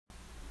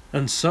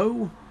And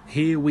so,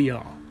 here we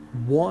are.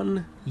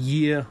 1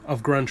 year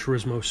of Gran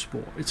Turismo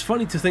Sport. It's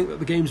funny to think that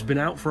the game's been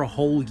out for a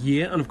whole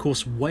year, and of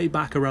course way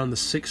back around the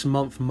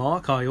 6-month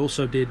mark I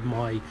also did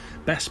my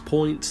best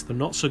points, the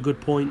not so good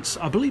points.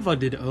 I believe I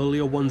did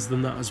earlier ones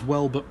than that as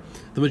well, but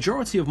the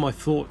majority of my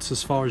thoughts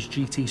as far as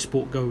GT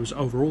Sport goes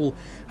overall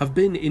have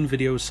been in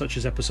videos such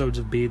as episodes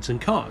of Beards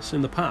and Cars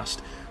in the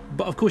past.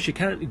 But of course you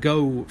can't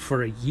go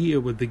for a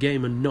year with the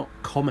game and not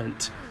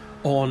comment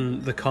on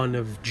the kind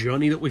of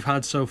journey that we've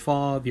had so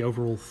far, the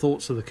overall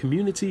thoughts of the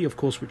community, of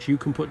course, which you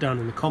can put down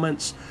in the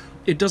comments.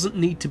 It doesn't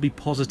need to be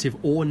positive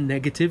or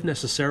negative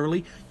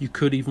necessarily. You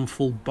could even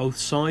fool both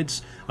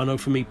sides. I know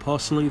for me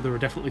personally, there are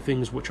definitely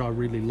things which I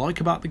really like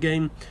about the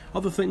game,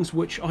 other things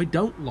which I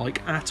don't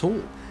like at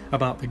all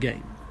about the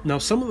game. Now,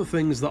 some of the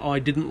things that I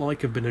didn't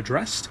like have been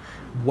addressed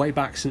way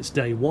back since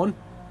day one.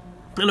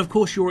 And of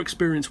course your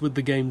experience with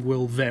the game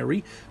will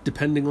vary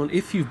depending on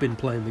if you've been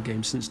playing the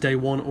game since day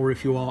one or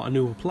if you are a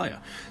newer player.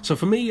 So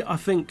for me, I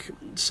think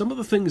some of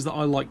the things that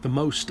I like the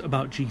most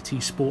about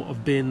GT Sport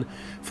have been,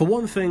 for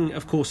one thing,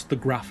 of course, the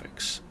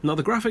graphics. Now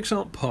the graphics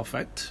aren't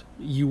perfect.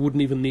 You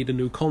wouldn't even need a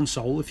new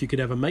console if you could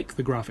ever make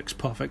the graphics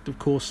perfect. Of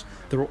course,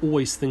 there are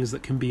always things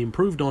that can be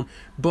improved on,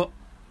 but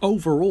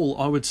overall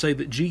I would say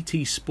that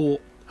GT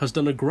Sport has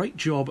done a great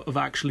job of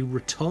actually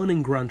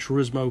returning Gran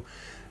Turismo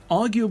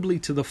arguably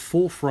to the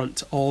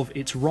forefront of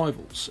its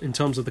rivals in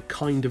terms of the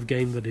kind of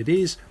game that it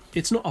is.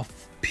 It's not a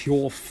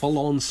pure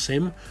full-on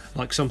sim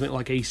like something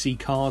like AC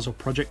Cars or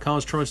Project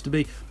Cars tries to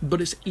be, but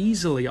it's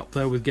easily up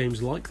there with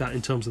games like that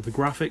in terms of the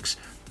graphics.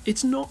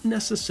 It's not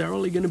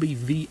necessarily going to be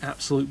the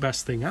absolute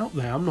best thing out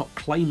there, I'm not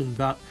claiming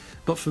that,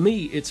 but for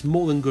me it's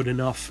more than good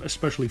enough,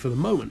 especially for the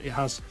moment. It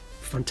has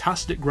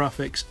fantastic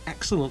graphics,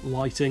 excellent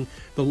lighting.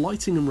 The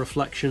lighting and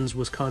reflections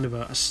was kind of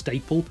a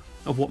staple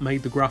of what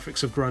made the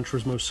graphics of Gran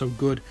Turismo so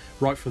good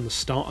right from the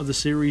start of the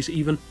series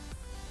even.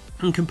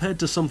 And compared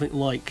to something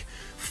like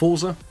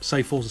Forza,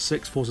 say Forza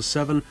 6, Forza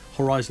 7,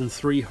 Horizon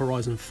 3,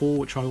 Horizon 4,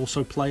 which I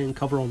also play and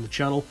cover on the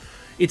channel,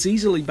 it's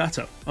easily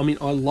better. I mean,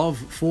 I love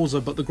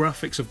Forza, but the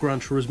graphics of Gran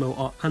Turismo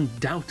are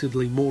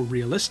undoubtedly more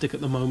realistic at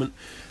the moment,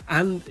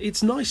 and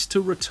it's nice to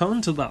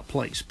return to that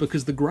place,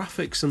 because the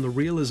graphics and the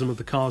realism of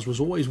the cars was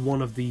always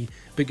one of the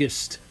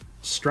biggest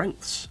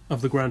strengths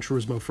of the Gran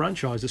Turismo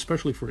franchise,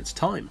 especially for its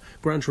time.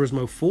 Gran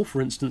Turismo 4,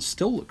 for instance,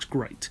 still looks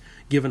great,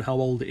 given how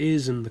old it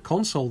is and the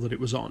console that it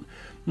was on.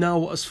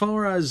 Now, as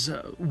far as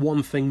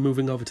one thing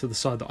moving over to the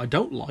side that I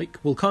don't like,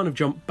 we'll kind of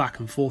jump back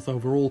and forth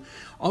overall.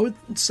 I would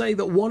say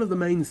that one of the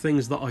main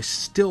things that I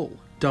still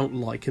don't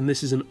like, and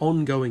this is an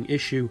ongoing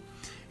issue,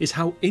 is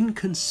how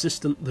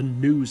inconsistent the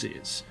news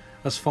is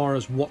as far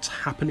as what's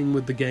happening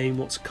with the game,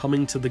 what's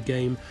coming to the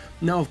game.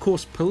 Now, of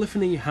course,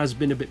 Polyphony has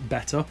been a bit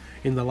better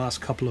in the last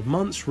couple of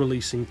months,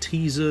 releasing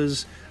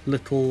teasers,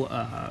 little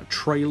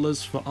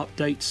trailers for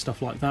updates,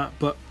 stuff like that,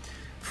 but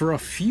for a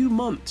few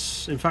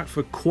months, in fact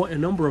for quite a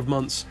number of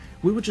months,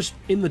 we were just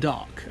in the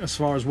dark as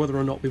far as whether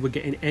or not we were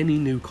getting any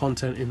new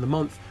content in the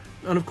month.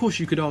 And of course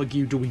you could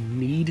argue, do we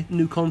need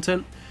new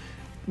content?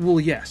 Well,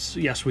 yes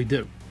we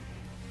do.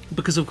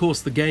 Because of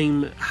course the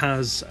game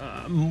has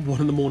one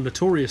of the more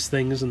notorious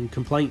things and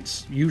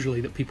complaints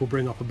usually that people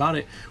bring up about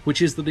it,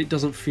 which is that it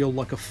doesn't feel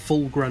like a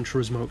full Gran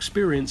Turismo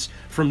experience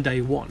from day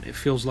one. It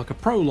feels like a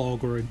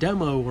prologue or a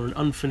demo or an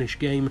unfinished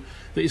game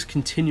that is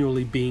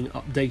continually being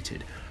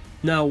updated.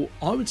 Now,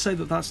 I would say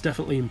that that's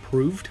definitely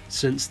improved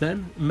since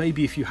then.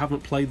 Maybe if you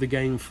haven't played the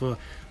game for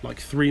like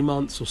 3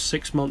 months or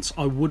 6 months,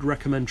 I would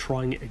recommend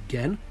trying it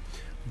again.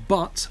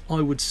 But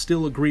I would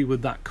still agree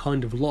with that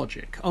kind of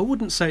logic. I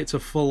wouldn't say it's a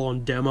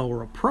full-on demo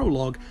or a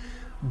prologue,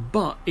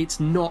 but it's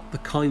not the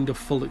kind of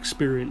full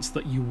experience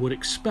that you would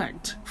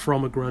expect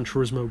from a Gran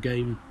Turismo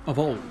game of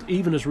old,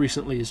 even as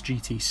recently as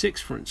GT6,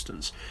 for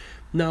instance.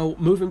 Now,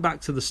 moving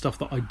back to the stuff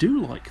that I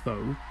do like,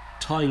 though,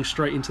 tying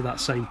straight into that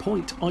same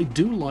point, I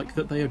do like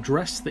that they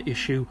address the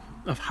issue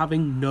of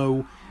having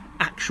no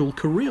actual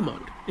career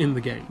mode in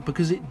the game,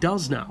 because it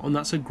does now, and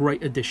that's a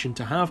great addition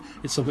to have.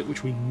 It's something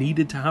which we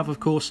needed to have, of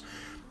course,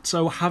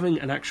 so having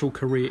an actual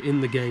career in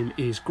the game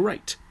is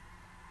great.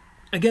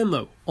 Again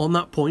though, on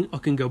that point I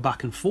can go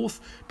back and forth,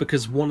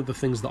 because one of the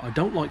things that I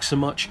don't like so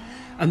much,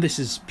 and this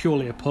is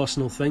purely a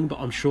personal thing, but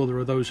I'm sure there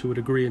are those who would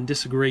agree and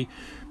disagree,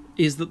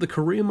 is that the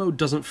career mode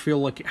doesn't feel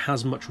like it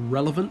has much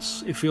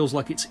relevance. It feels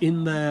like it's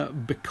in there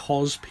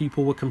because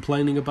people were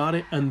complaining about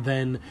it, and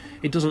then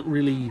it doesn't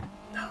really,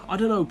 I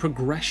don't know,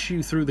 progress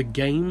you through the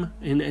game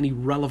in any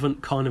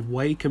relevant kind of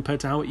way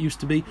compared to how it used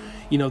to be.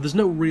 You know, there's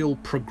no real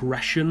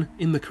progression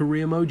in the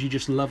career mode. You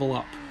just level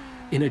up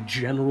in a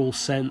general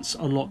sense,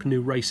 unlock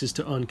new races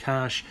to earn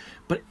cash,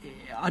 but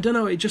I don't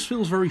know, it just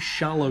feels very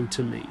shallow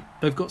to me.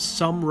 They've got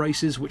some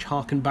races which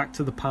harken back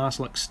to the past,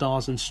 like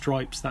Stars and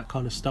Stripes, that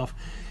kind of stuff,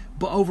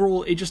 but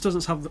overall it just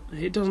doesn't have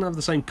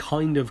the same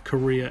kind of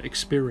career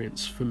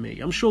experience for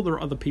me. I'm sure there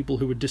are other people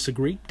who would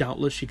disagree,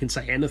 doubtless. You can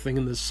say anything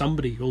and there's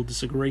somebody who'll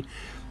disagree,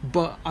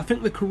 but I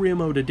think the career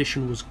mode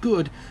addition was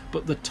good,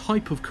 but the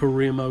type of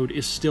career mode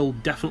is still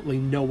definitely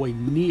nowhere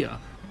near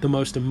the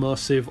most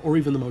immersive, or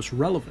even the most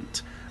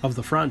relevant of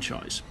the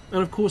franchise.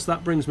 And of course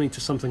that brings me to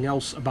something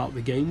else about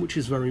the game, which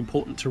is very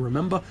important to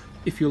remember.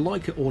 If you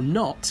like it or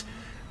not,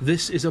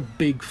 this is a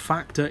big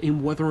factor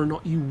in whether or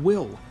not you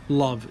will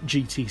love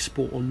GT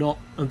Sport or not,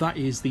 and that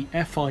is the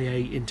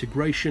FIA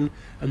integration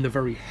and the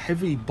very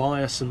heavy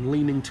bias and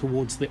leaning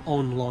towards the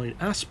online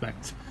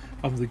aspect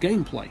of the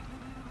gameplay.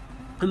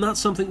 And that's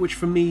something which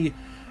for me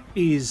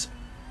is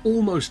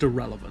almost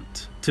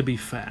irrelevant, to be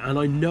fair. And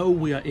I know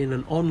we are in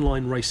an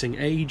online racing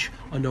age.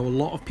 I know a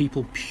lot of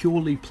people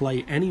purely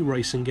play any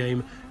racing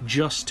game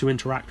just to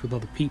interact with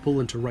other people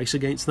and to race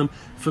against them.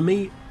 For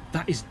me,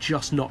 that is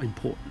just not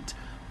important.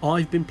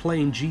 I've been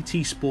playing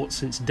GT Sport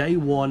since day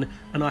one,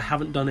 and I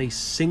haven't done a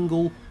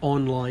single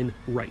online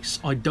race.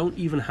 I don't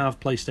even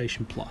have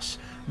PlayStation Plus.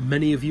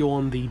 Many of you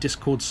on the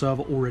Discord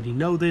server already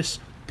know this.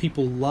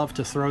 People love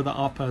to throw that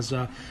up as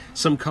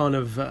some kind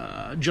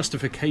of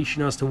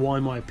justification as to why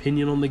my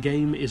opinion on the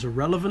game is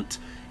irrelevant.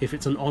 If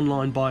it's an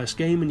online biased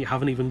game and you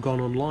haven't even gone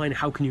online,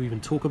 how can you even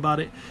talk about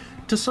it?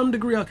 To some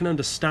degree I can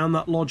understand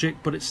that logic,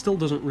 but it still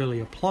doesn't really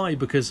apply,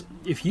 because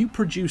if you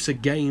produce a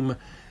game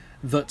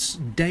that's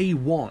day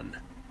one,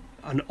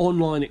 an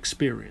online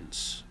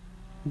experience,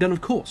 then of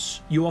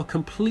course you are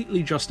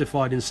completely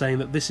justified in saying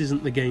that this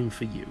isn't the game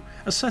for you.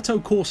 Assetto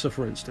Corsa,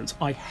 for instance,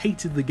 I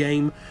hated the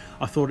game.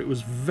 I thought it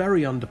was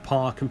very under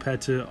par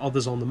compared to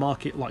others on the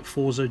market like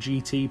Forza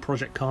GT,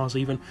 Project Cars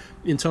even,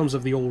 in terms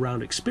of the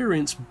all-round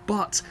experience,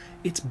 but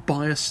it's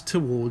biased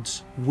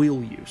towards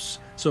wheel use.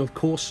 So of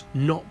course,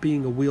 not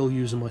being a wheel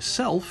user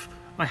myself,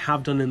 I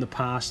have done in the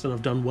past and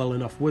I've done well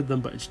enough with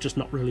them, but it's just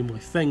not really my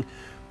thing.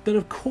 Then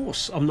of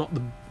course I'm not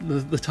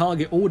the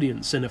target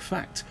audience in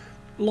effect.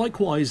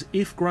 Likewise,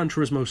 if Gran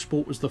Turismo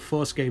Sport was the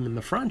first game in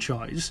the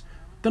franchise,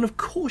 then of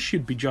course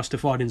you'd be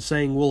justified in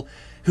saying, well,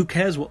 who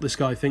cares what this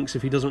guy thinks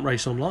if he doesn't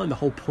race online? The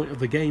whole point of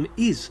the game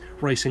is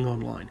racing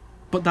online.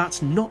 But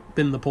that's not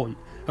been the point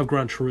of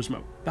Gran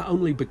Turismo. That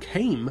only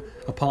became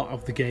a part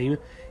of the game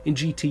in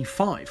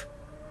GT5.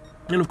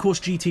 And of course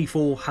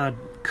GT4 had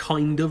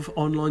kind of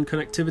online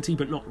connectivity,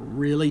 but not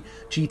really.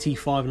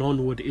 GT5 and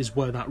onward is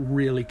where that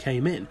really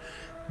came in.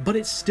 But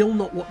it's still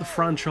not what the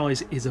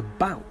franchise is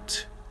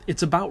about.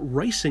 It's about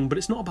racing, but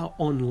it's not about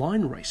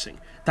online racing.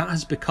 That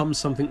has become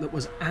something that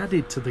was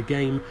added to the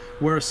game,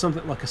 whereas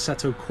something like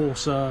Assetto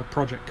Corsa,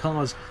 Project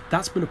Cars,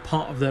 that's been a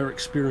part of their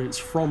experience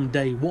from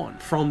day one,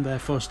 from their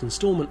first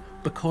installment,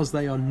 because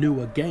they are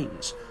newer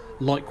games.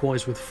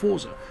 Likewise with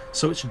Forza.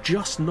 So it's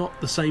just not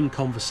the same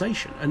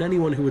conversation, and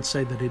anyone who would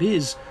say that it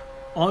is,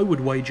 I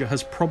would wager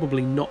has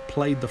probably not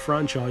played the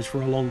franchise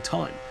for a long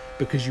time,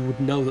 because you would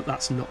know that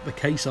that's not the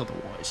case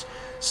otherwise.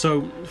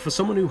 So for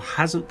someone who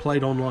hasn't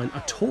played online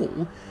at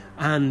all,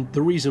 and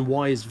the reason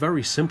why is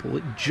very simple,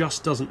 it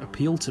just doesn't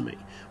appeal to me.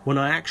 When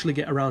I actually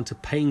get around to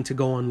paying to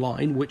go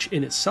online, which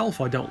in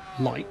itself I don't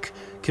like,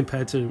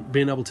 compared to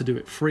being able to do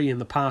it free in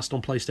the past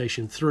on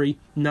PlayStation 3,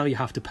 now you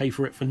have to pay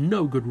for it for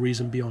no good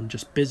reason beyond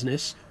just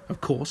business,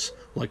 of course,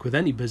 like with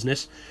any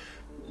business.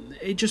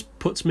 It just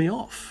puts me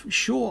off.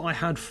 Sure, I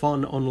had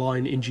fun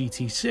online in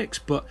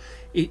GT6, but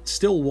it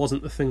still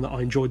wasn't the thing that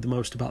I enjoyed the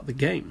most about the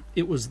game.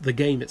 It was the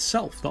game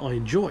itself that I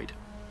enjoyed.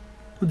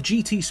 With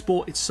GT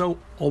Sport, it's so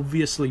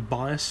obviously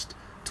biased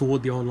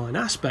toward the online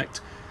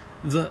aspect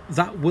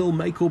that will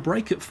make or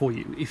break it for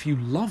you. If you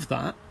love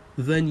that,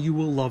 then you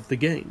will love the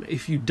game.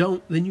 If you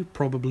don't, then you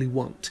probably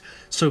won't.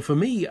 So for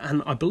me,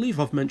 and I believe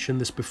I've mentioned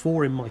this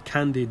before in my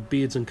candid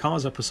Beards and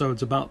Cars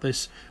episodes about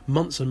this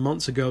months and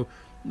months ago,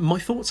 my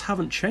thoughts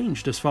haven't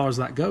changed as far as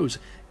that goes.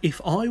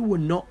 If I were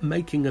not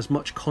making as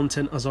much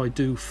content as I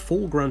do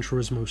for Gran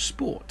Turismo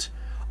Sport,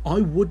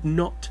 I would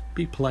not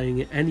be playing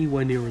it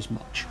anywhere near as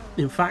much.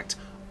 In fact,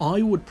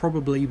 I would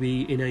probably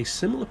be in a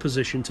similar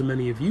position to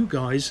many of you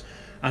guys,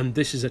 and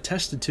this is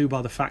attested to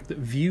by the fact that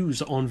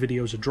views on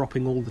videos are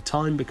dropping all the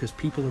time because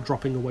people are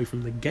dropping away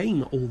from the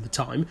game all the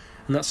time,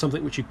 and that's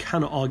something which you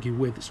cannot argue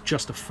with. It's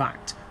just a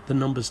fact. The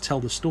numbers tell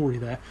the story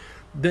there.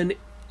 Then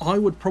I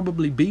would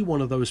probably be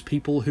one of those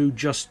people who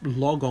just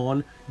log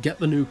on, get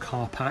the new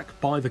car pack,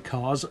 buy the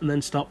cars, and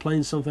then start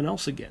playing something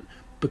else again,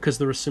 because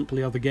there are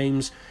simply other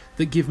games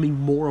that give me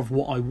more of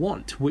what I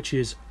want, which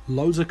is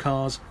loads of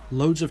cars,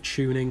 loads of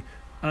tuning,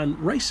 and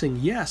racing,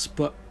 yes,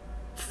 but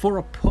for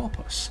a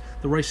purpose.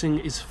 The racing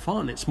is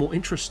fun, it's more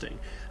interesting.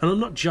 And I'm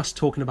not just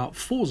talking about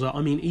Forza,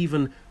 I mean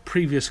even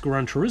previous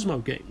Gran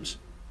Turismo games.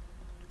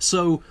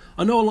 So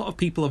I know a lot of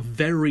people are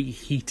very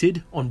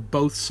heated on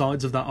both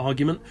sides of that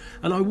argument,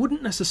 and I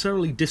wouldn't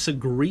necessarily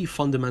disagree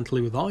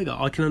fundamentally with either.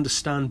 I can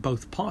understand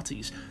both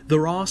parties.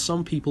 There are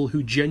some people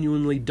who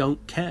genuinely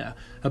don't care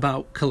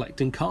about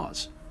collecting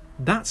cars.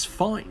 That's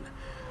fine.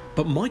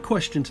 But my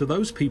question to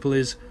those people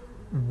is,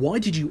 why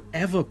did you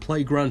ever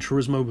play Gran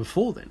Turismo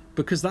before then?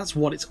 Because that's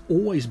what it's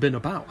always been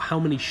about, how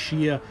many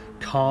sheer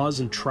cars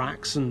and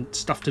tracks and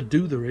stuff to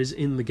do there is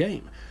in the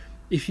game.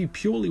 If you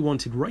purely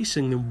wanted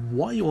racing, then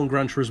why are you on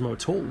Gran Turismo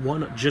at all? Why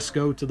not just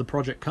go to the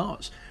Project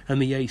Cars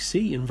and the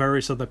AC and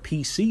various other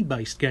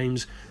PC-based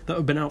games that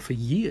have been out for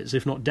years,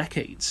 if not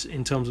decades,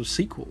 in terms of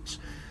sequels?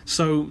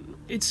 So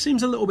it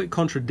seems a little bit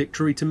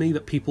contradictory to me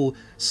that people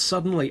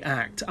suddenly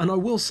act, and I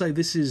will say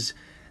this is,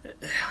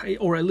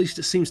 or at least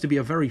it seems to be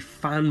a very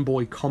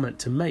fanboy comment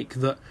to make,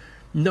 that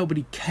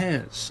nobody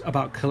cares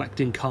about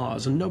collecting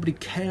cars and nobody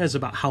cares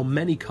about how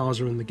many cars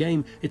are in the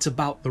game. It's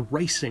about the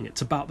racing,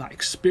 it's about that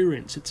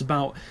experience, it's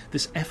about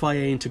this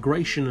FIA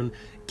integration and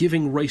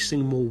giving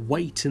racing more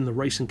weight in the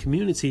racing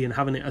community and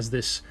having it as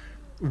this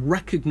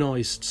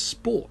recognised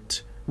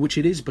sport, which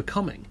it is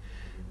becoming.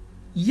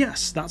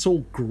 Yes, that's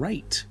all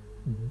great,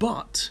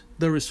 but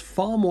there is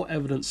far more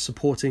evidence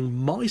supporting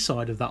my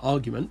side of that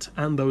argument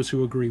and those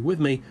who agree with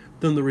me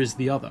than there is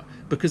the other,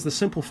 because the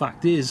simple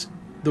fact is,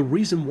 the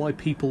reason why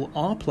people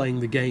are playing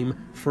the game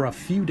for a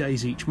few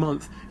days each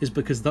month is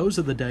because those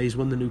are the days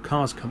when the new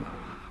cars come out.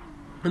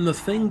 And the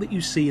thing that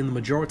you see in the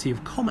majority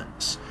of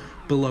comments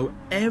below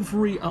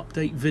every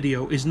update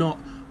video is not,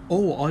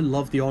 oh, I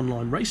love the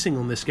online racing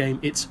on this game,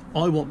 it's,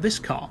 I want this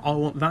car, I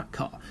want that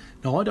car.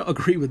 Now, I don't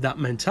agree with that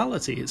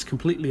mentality. It's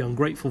completely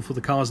ungrateful for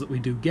the cars that we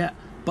do get,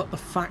 but the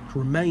fact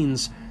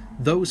remains,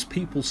 those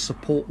people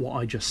support what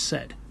I just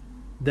said.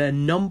 Their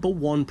number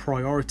one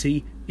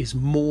priority is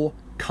more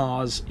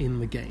cars in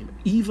the game,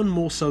 even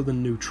more so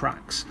than new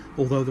tracks,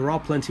 although there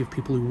are plenty of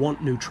people who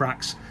want new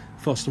tracks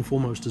first and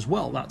foremost as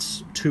well.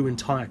 That's two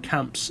entire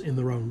camps in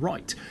their own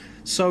right.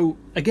 So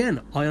again,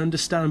 I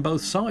understand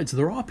both sides.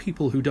 There are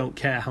people who don't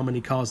care how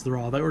many cars there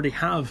are. They already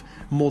have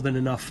more than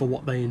enough for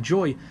what they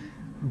enjoy,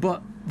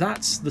 but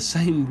that's the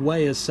same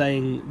way as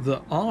saying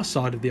that our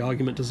side of the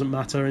argument doesn't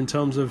matter in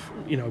terms of,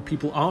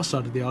 people our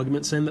side of the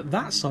argument saying that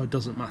that side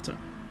doesn't matter.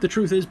 The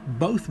truth is,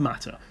 both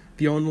matter.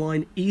 The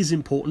online is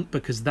important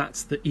because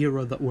that's the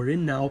era that we're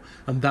in now,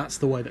 and that's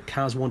the way that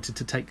Kaz wanted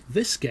to take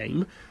this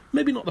game.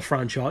 Maybe not the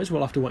franchise,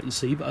 we'll have to wait and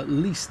see, but at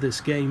least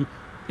this game,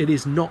 it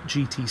is not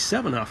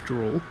GT7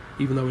 after all,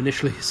 even though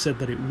initially it said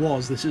that it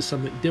was. This is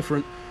something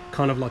different,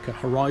 kind of like a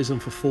Horizon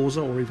for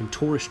Forza or even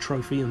Tourist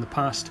Trophy in the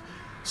past.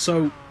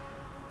 So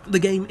the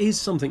game is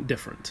something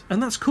different,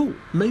 and that's cool.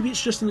 Maybe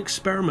it's just an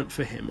experiment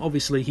for him.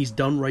 Obviously, he's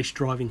done race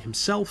driving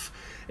himself.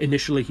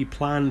 Initially, he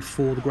planned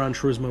for the Gran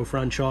Turismo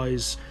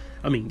franchise,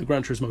 the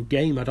Gran Turismo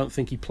game, I don't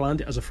think he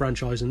planned it as a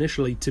franchise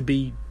initially to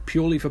be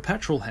purely for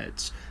petrol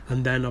heads.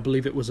 And then I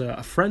believe it was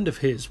a friend of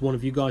his, one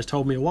of you guys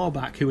told me a while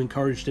back, who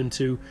encouraged him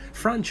to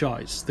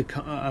franchise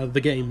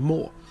the game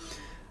more.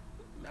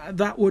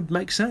 That would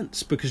make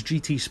sense, because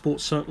GT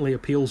Sports certainly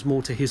appeals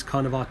more to his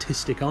kind of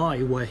artistic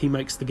eye, where he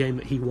makes the game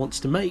that he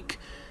wants to make,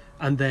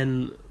 and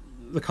then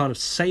the kind of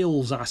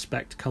sales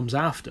aspect comes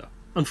after.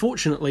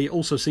 Unfortunately, it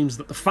also seems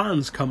that the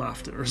fans come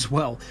after as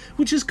well,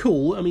 which is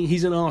cool.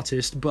 He's an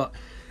artist, but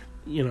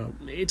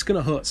it's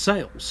going to hurt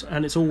sales,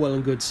 and it's all well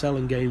and good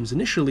selling games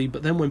initially,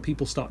 but then when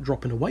people start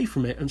dropping away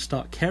from it and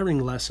start caring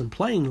less and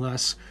playing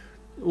less,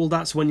 well,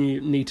 that's when you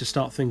need to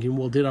start thinking,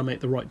 well, did I make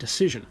the right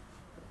decision?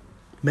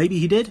 Maybe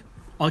he did.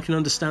 I can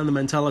understand the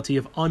mentality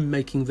of, I'm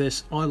making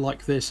this, I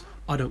like this,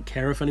 I don't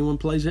care if anyone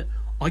plays it.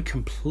 I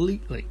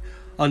completely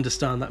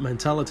understand that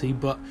mentality,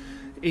 but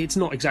it's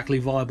not exactly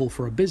viable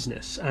for a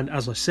business, and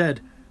as I said,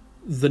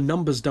 the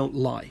numbers don't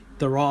lie.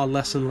 There are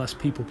less and less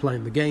people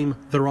playing the game,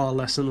 there are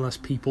less and less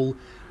people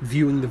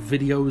viewing the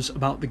videos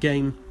about the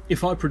game.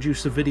 If I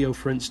produce a video,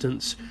 for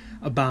instance,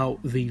 about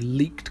the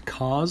leaked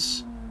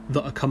cars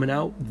that are coming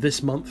out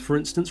this month, for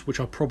instance, which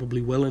I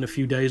probably will in a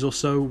few days or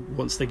so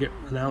once they get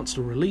announced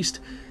or released,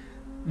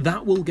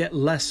 that will get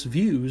less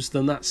views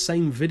than that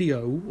same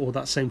video or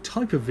that same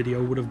type of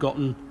video would have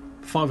gotten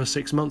 5 or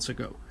 6 months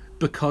ago,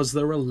 because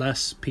there are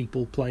less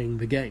people playing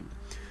the game.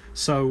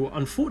 So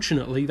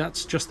unfortunately,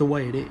 that's just the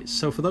way it is.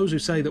 So for those who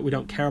say that we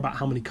don't care about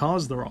how many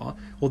cars there are,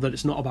 or that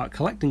it's not about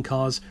collecting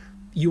cars,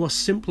 you are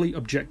simply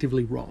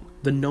objectively wrong.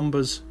 The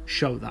numbers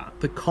show that.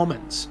 The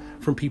comments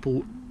from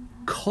people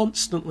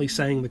constantly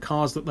saying the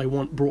cars that they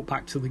want brought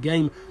back to the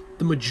game,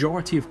 the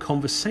majority of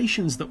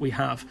conversations that we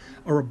have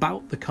are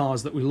about the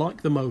cars that we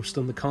like the most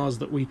and the cars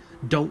that we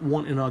don't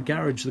want in our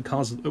garage, the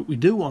cars that we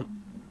do want,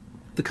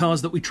 the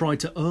cars that we try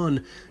to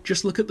earn.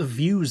 Just look at the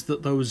views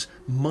that those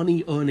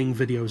money-earning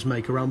videos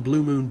make around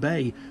Blue Moon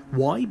Bay.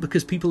 Why?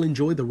 Because people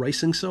enjoy the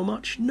racing so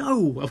much?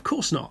 No, of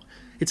course not.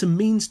 It's a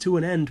means to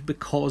an end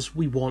because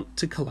we want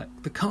to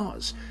collect the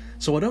cars.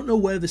 So I don't know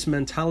where this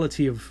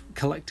mentality of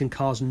collecting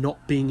cars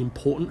not being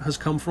important has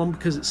come from,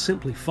 because it's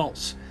simply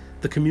false.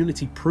 The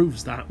community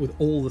proves that with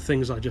all the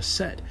things I just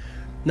said.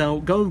 Now,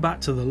 going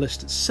back to the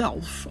list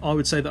itself, I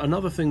would say that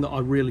another thing that I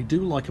really do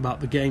like about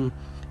the game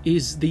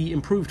is the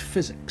improved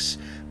physics,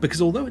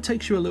 because although it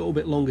takes you a little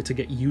bit longer to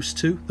get used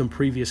to than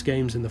previous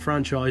games in the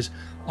franchise,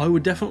 I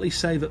would definitely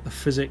say that the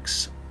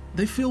physics,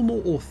 they feel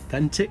more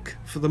authentic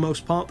for the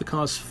most part. The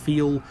cars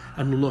feel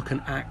and look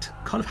and act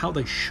kind of how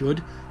they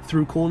should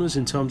through corners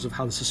in terms of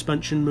how the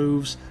suspension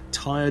moves,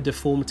 tyre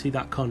deformity,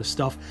 that kind of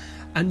stuff.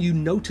 And you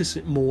notice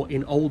it more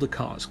in older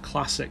cars,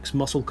 classics,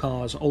 muscle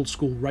cars, old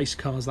school race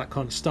cars, that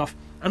kind of stuff.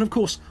 And of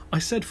course, I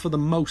said for the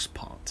most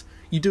part.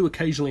 You do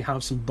occasionally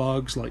have some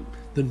bugs, like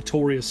the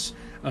notorious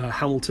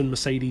Hamilton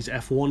Mercedes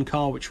F1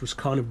 car, which was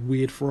kind of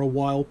weird for a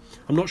while.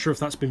 I'm not sure if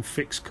that's been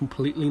fixed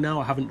completely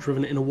now. I haven't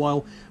driven it in a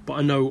while, but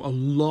I know a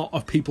lot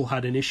of people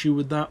had an issue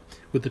with that,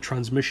 with the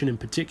transmission in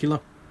particular.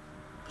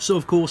 So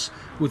of course,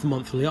 with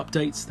monthly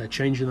updates, they're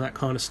changing that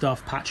kind of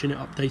stuff, patching it,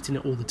 updating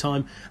it all the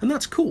time, and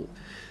that's cool.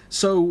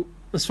 So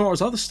as far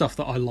as other stuff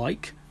that I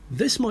like,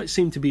 this might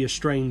seem to be a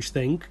strange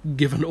thing,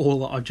 given all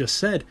that I've just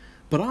said,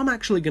 but I'm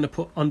actually going to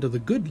put under the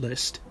good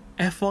list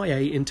FIA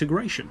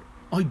integration.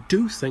 I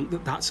do think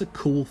that that's a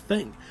cool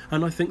thing,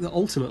 and I think that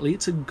ultimately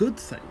it's a good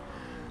thing.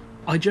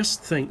 I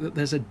just think that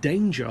there's a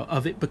danger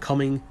of it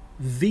becoming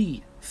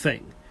the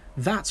thing.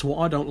 That's what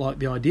I don't like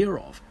the idea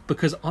of,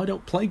 because I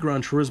don't play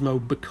Gran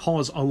Turismo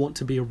because I want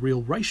to be a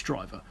real race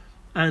driver.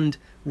 And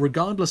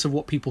regardless of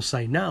what people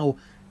say now,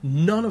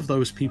 none of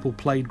those people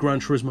played Gran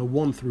Turismo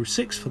 1 through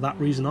 6 for that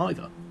reason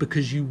either,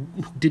 because you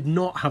did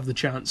not have the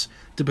chance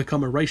to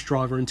become a race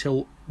driver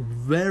until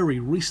very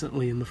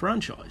recently in the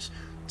franchise.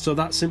 So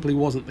that simply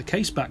wasn't the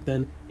case back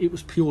then. It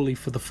was purely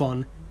for the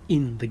fun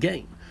in the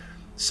game.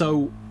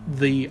 So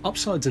the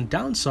upsides and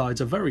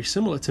downsides are very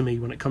similar to me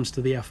when it comes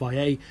to the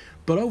FIA,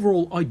 but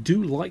overall I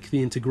do like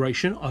the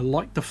integration. I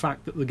like the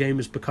fact that the game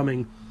is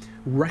becoming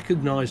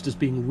recognised as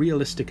being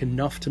realistic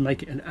enough to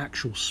make it an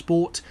actual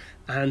sport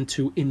and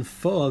to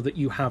infer that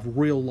you have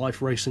real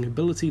life racing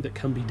ability that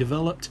can be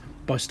developed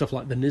by stuff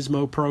like the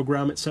Nismo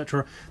program,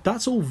 etc.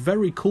 That's all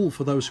very cool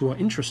for those who are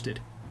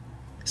interested.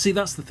 See,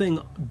 that's the thing,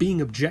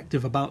 being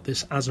objective about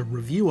this as a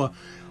reviewer,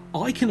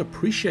 I can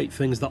appreciate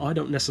things that I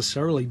don't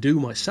necessarily do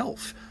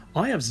myself.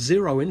 I have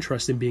zero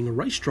interest in being a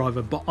race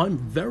driver, but I'm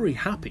very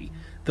happy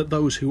that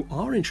those who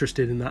are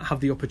interested in that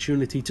have the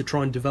opportunity to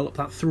try and develop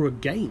that through a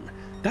game.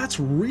 That's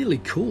really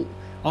cool.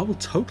 I will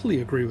totally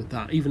agree with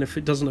that, even if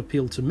it doesn't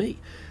appeal to me.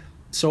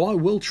 So I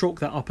will chalk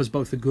that up as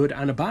both a good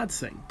and a bad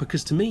thing,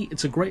 because to me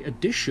it's a great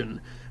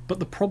addition, but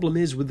the problem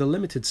is with the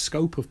limited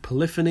scope of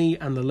polyphony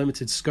and the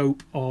limited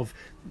scope of,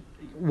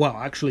 well,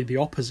 actually the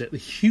opposite, the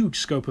huge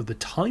scope of the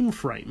time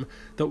frame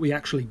that we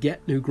actually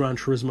get new Gran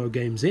Turismo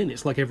games in.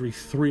 It's like every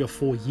 3 or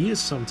 4 years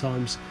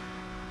sometimes.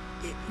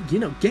 You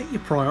know, get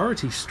your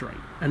priorities straight.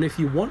 And if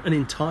you want an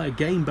entire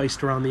game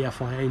based around the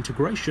FIA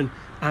integration,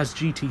 as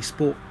GT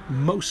Sport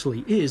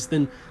mostly is,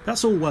 then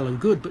that's all well and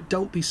good, but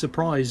don't be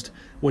surprised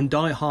when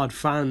die-hard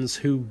fans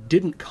who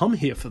didn't come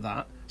here for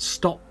that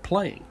stop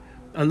playing.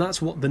 And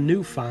that's what the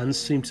new fans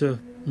seem to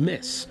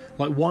miss.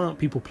 Like, why aren't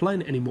people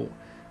playing it anymore?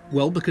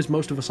 Well, because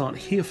most of us aren't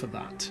here for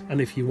that.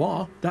 And if you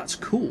are, that's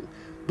cool.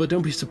 But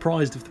don't be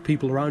surprised if the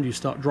people around you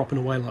start dropping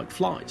away like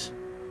flies.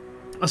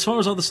 As far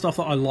as other stuff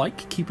that I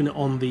like, keeping it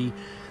on the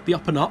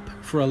up and up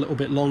for a little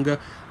bit longer,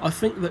 I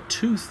think that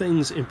two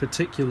things in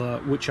particular,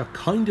 which are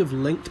kind of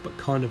linked but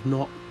kind of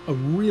not, are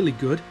really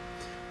good.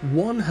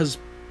 One has,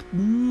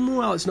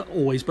 well, it's not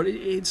always, but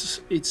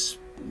it's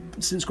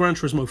since Gran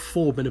Turismo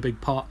 4 been a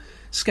big part,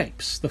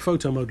 scapes, the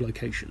photo mode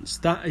locations.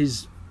 That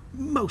is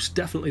most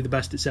definitely the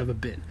best it's ever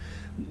been.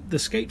 The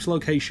scapes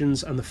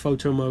locations and the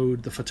photo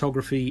mode, the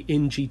photography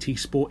in GT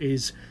Sport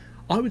is,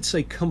 I would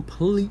say,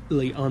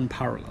 completely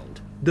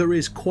unparalleled. There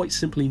is quite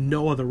simply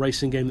no other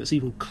racing game that's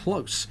even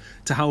close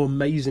to how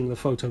amazing the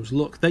photos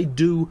look. They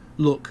do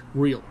look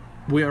real.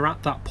 We are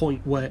at that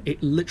point where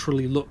it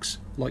literally looks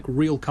like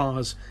real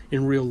cars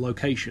in real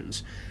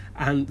locations,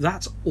 and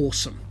that's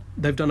awesome.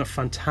 They've done a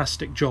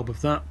fantastic job of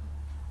that.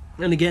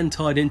 And again,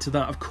 tied into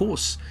that, of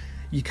course,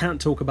 you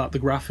can't talk about the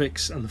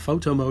graphics and the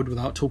photo mode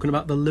without talking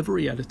about the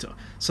livery editor.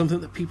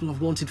 Something that people have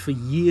wanted for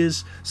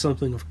years,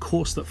 something, of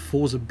course, that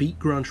Forza beat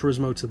Gran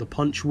Turismo to the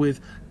punch with.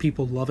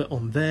 People love it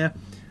on there.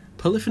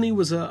 Polyphony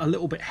was a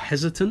little bit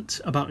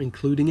hesitant about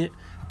including it,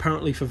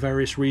 apparently for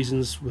various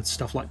reasons, with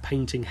stuff like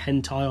painting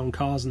hentai on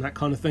cars and that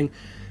kind of thing,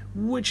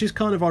 which is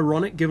kind of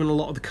ironic given a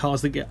lot of the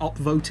cars that get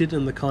upvoted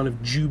and the kind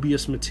of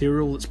dubious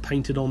material that's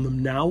painted on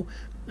them now.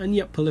 And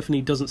yet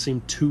Polyphony doesn't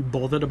seem too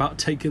bothered about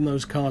taking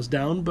those cars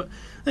down, but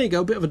there you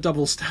go, a bit of a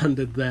double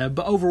standard there.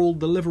 But overall,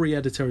 the livery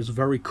editor is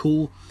very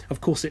cool. Of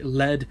course, it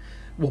led,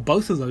 well,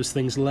 both of those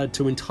things led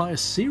to entire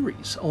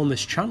series on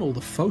this channel.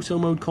 The photo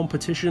mode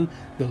competition,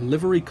 the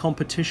livery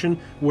competition.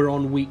 We're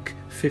on week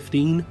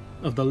 15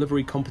 of the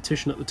livery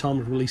competition at the time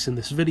of releasing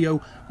this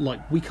video,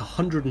 like week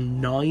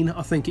 109,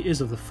 I think it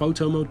is, of the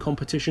photo mode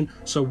competition.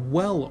 So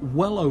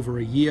well over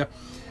a year.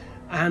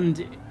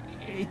 And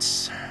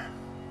it's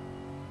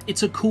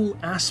a cool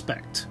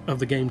aspect of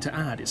the game to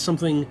add. It's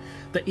something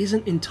that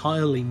isn't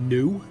entirely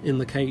new in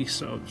the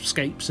case of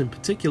Scapes in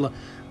particular,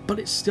 but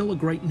it's still a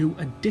great new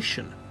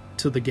addition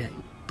to the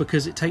game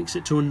because it takes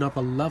it to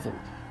another level.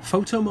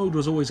 Photo mode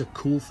was always a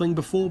cool thing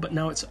before, but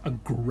now it's a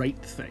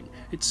great thing.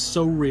 It's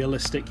so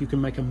realistic, you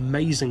can make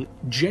amazing,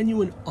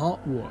 genuine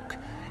artwork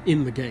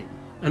in the game.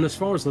 And as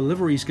far as the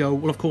liveries go,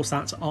 well, of course,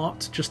 that's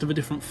art, just of a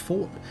different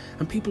form.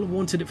 And people have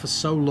wanted it for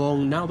so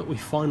long. Now that we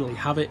finally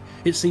have it,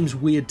 it seems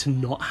weird to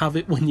not have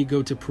it when you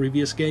go to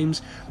previous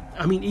games.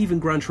 I mean, even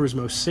Gran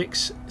Turismo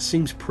 6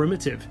 seems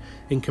primitive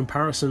in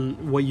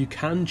comparison, where you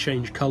can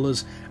change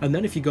colours. And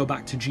then if you go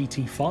back to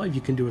GT5,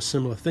 you can do a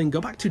similar thing.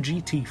 Go back to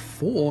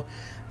GT4,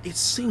 it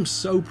seems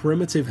so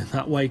primitive in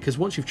that way, because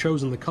once you've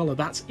chosen the colour,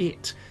 that's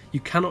it. You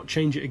cannot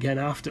change it again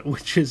after,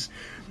 which is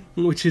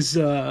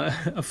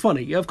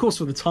funny. Of course,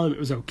 for the time it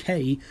was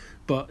okay,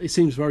 but it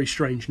seems very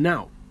strange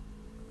now.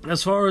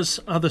 As far as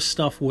other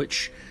stuff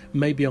which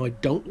maybe I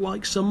don't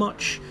like so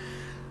much,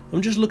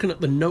 I'm just looking at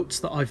the notes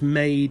that I've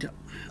made.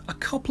 A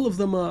couple of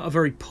them are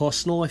very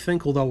personal, I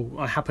think, although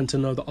I happen to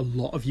know that a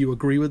lot of you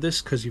agree with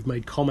this because you've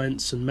made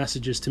comments and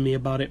messages to me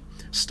about it.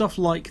 Stuff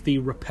like the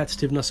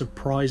repetitiveness of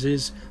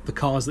prizes, the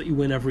cars that you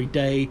win every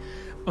day.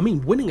 I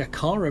mean, winning a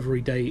car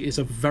every day is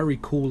a very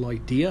cool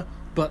idea,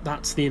 but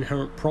that's the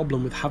inherent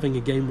problem with having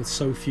a game with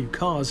so few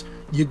cars.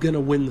 You're going to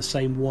win the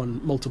same one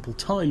multiple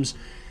times.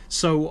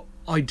 So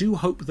I do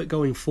hope that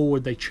going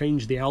forward they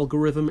change the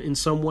algorithm in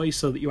some way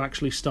so that you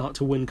actually start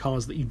to win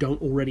cars that you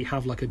don't already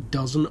have like a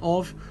dozen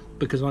of,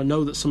 because I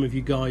know that some of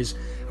you guys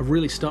have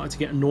really started to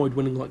get annoyed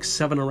winning like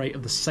 7 or 8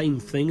 of the same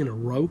thing in a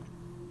row,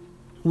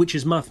 which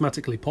is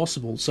mathematically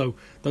possible. So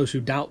those who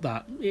doubt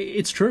that,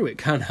 it's true, it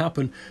can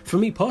happen. For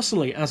me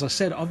personally, as I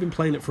said, I've been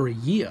playing it for a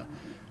year.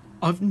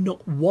 I've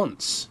not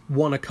once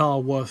won a car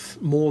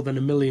worth more than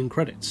 1 million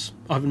credits.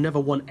 I've never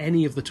won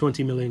any of the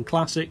 20 million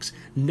classics,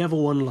 never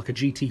won like a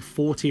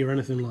GT40 or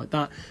anything like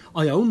that.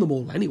 I own them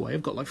all anyway,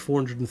 I've got like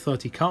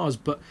 430 cars,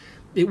 but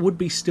it would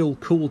be still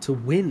cool to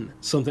win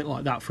something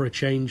like that for a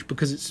change,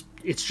 because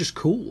it's just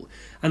cool.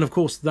 And of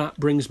course that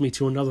brings me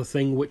to another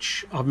thing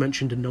which I've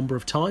mentioned a number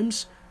of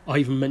times. I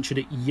even mentioned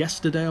it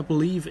yesterday, I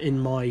believe, in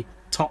my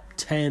top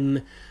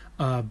 10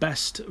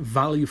 best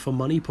value for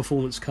money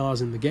performance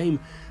cars in the game,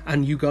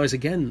 and you guys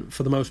again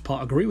for the most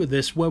part agree with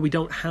this, where we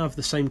don't have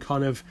the same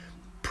kind of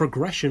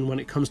progression when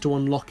it comes to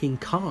unlocking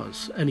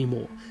cars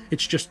anymore.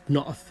 It's just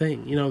not a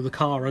thing. You know, the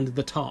car under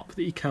the top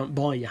that you can't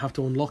buy, you have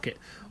to unlock it,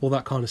 all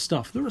that kind of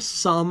stuff. There are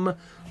some,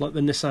 like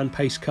the Nissan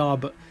Pace car,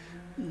 but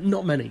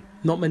not many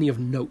of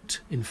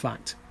note, in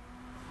fact.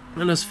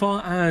 And as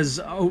far as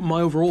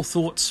my overall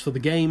thoughts for the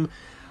game,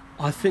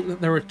 I think that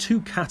there are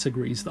 2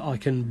 categories that I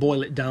can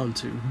boil it down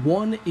to.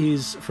 One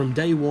is from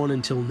day one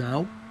until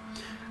now,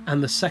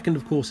 and the second,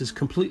 of course, is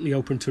completely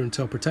open to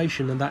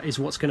interpretation, and that is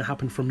what's going to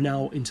happen from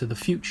now into the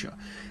future.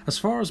 As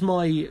far as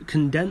my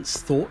condensed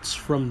thoughts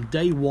from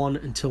day one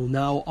until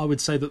now, I would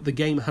say that the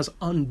game has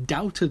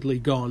undoubtedly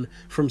gone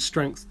from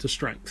strength to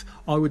strength.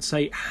 I would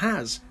say it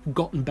has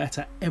gotten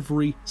better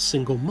every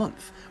single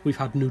month. We've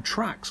had new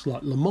tracks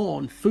like Le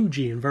Mans,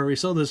 Fuji and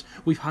various others.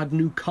 We've had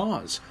new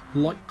cars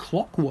like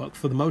clockwork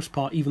for the most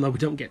part, even though we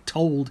don't get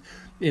told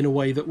in a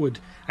way that would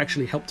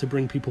actually help to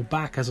bring people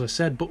back, as I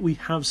said, but we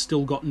have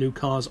still got new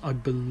cars, I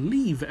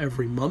believe,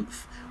 every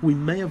month. We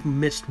may have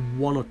missed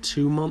 1 or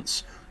 2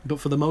 months, but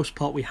for the most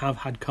part we have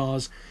had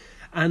cars,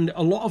 and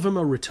a lot of them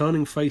are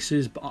returning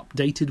faces, but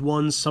updated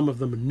ones. Some of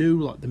them are new,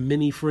 like the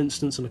Mini, for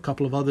instance, and a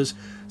couple of others.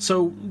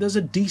 So there's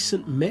a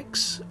decent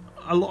mix.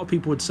 A lot of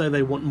people would say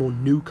they want more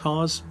new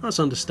cars. That's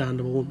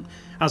understandable.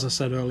 As I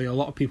said earlier, a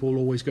lot of people will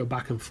always go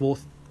back and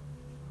forth.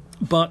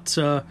 But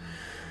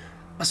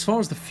as far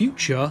as the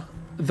future,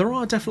 there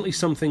are definitely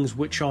some things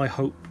which I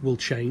hope will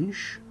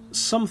change.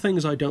 Some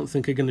things I don't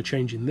think are going to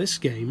change in this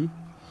game.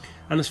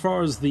 And as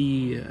far as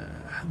the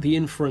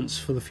inference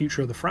for the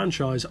future of the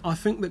franchise, I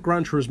think that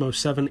Gran Turismo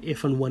 7,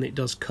 if and when it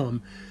does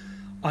come,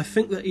 I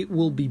think that it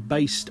will be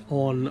based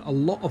on a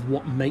lot of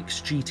what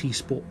makes GT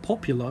Sport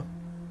popular,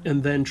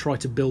 and then try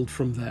to build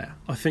from there.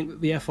 I think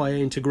that the FIA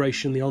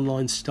integration, the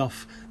online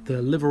stuff,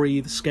 the livery,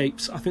 the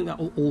scapes, I think that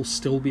will all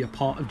still be a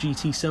part of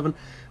GT7,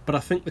 but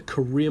I think the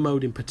career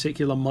mode in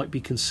particular might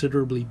be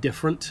considerably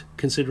different,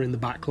 considering the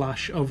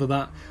backlash over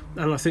that,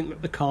 and I think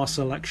that the car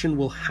selection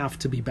will have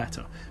to be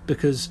better,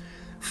 because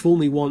fool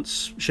me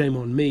once, shame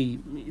on me,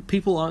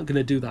 people aren't going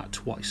to do that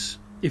twice.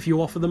 If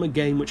you offer them a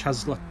game which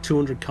has like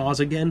 200 cars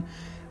again,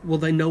 well,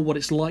 they know what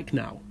it's like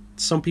now.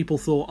 Some people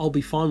thought, I'll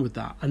be fine with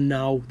that, and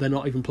now they're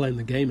not even playing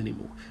the game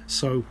anymore.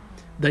 So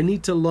they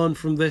need to learn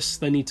from this.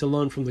 They need to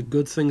learn from the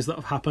good things that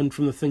have happened,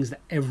 from the things that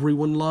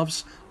everyone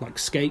loves, like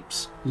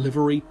scapes,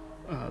 livery,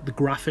 the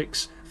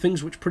graphics,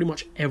 things which pretty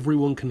much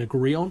everyone can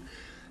agree on,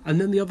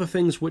 and then the other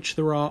things which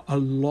there are a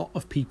lot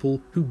of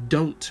people who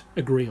don't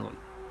agree on,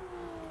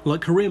 like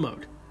career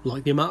mode,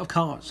 like the amount of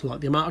cars, like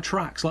the amount of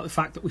tracks, like the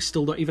fact that we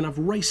still don't even have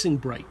racing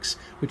brakes,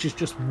 which is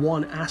just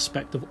one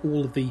aspect of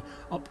all of the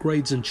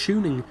upgrades and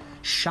tuning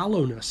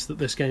shallowness that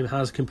this game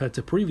has compared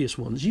to previous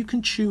ones. You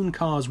can tune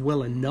cars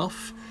well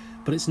enough,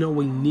 but it's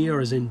nowhere near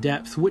as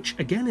in-depth, which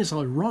again is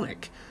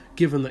ironic,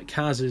 given that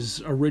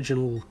Kaz's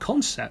original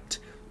concept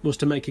was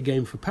to make a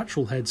game for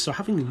petrol heads, so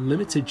having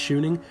limited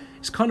tuning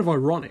is kind of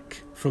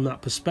ironic from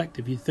that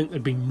perspective. You'd think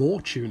there'd be more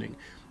tuning,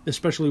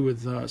 especially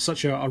with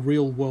such a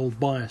real-world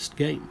biased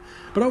game.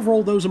 But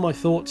overall, those are my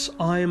thoughts.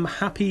 I am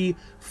happy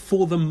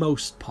for the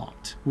most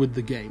part with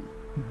the game,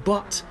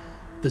 but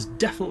There's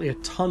definitely a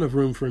ton of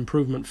room for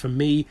improvement for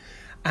me,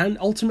 and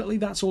ultimately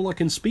that's all I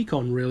can speak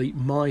on, really,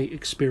 my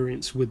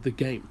experience with the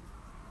game.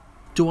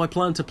 Do I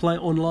plan to play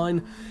it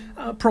online?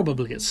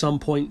 Probably at some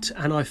point,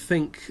 and I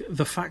think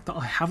the fact that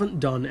I haven't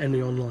done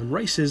any online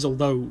races,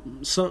 although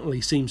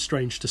certainly seems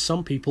strange to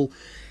some people,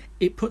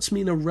 it puts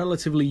me in a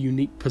relatively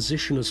unique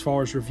position as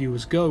far as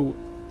reviewers go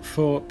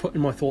for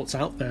putting my thoughts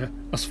out there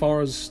as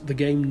far as the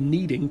game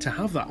needing to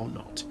have that or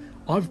not.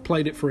 I've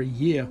played it for a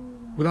year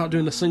without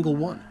doing a single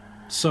one,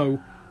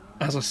 so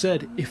as I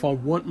said, if I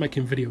weren't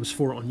making videos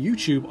for it on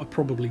YouTube, I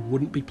probably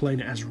wouldn't be playing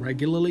it as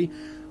regularly,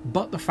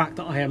 but the fact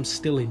that I am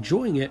still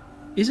enjoying it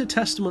is a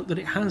testament that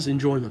it has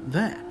enjoyment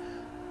there.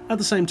 At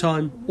the same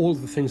time, all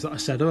of the things that I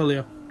said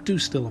earlier do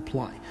still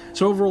apply.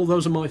 So overall,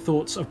 those are my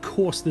thoughts. Of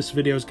course, this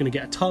video is going to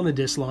get a ton of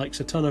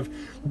dislikes, a ton of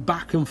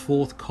back and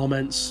forth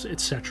comments,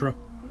 etc.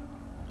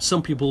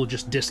 Some people will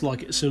just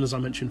dislike it as soon as I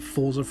mention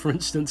Forza, for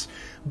instance.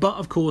 But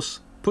of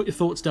course, put your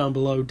thoughts down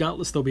below.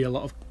 Doubtless there'll be a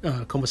lot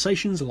of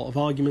conversations, a lot of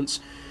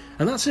arguments.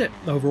 And that's it,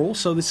 overall.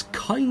 So this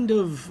kind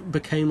of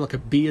became like a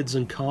Beards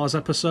and Cars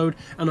episode,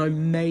 and I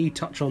may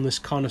touch on this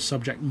kind of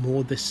subject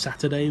more this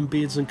Saturday in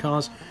Beards and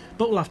Cars,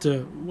 but we'll have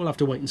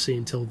to wait and see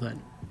until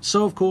then.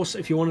 So, of course,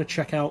 if you want to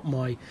check out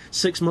my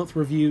 6-month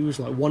reviews,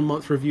 like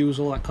 1-month reviews,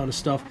 all that kind of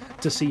stuff,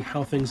 to see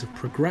how things have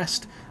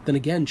progressed, then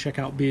again, check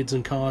out Beards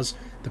and Cars,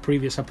 the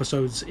previous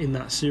episodes in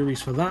that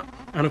series for that.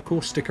 And, of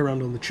course, stick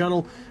around on the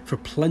channel for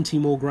plenty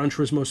more Gran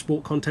Turismo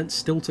Sport content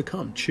still to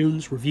come.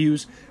 Tunes,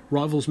 reviews,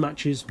 rivals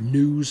matches,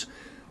 news,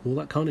 all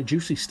that kind of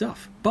juicy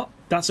stuff. But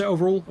that's it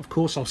overall. Of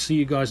course, I'll see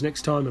you guys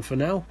next time. And for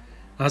now,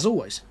 as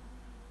always,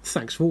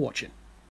 thanks for watching.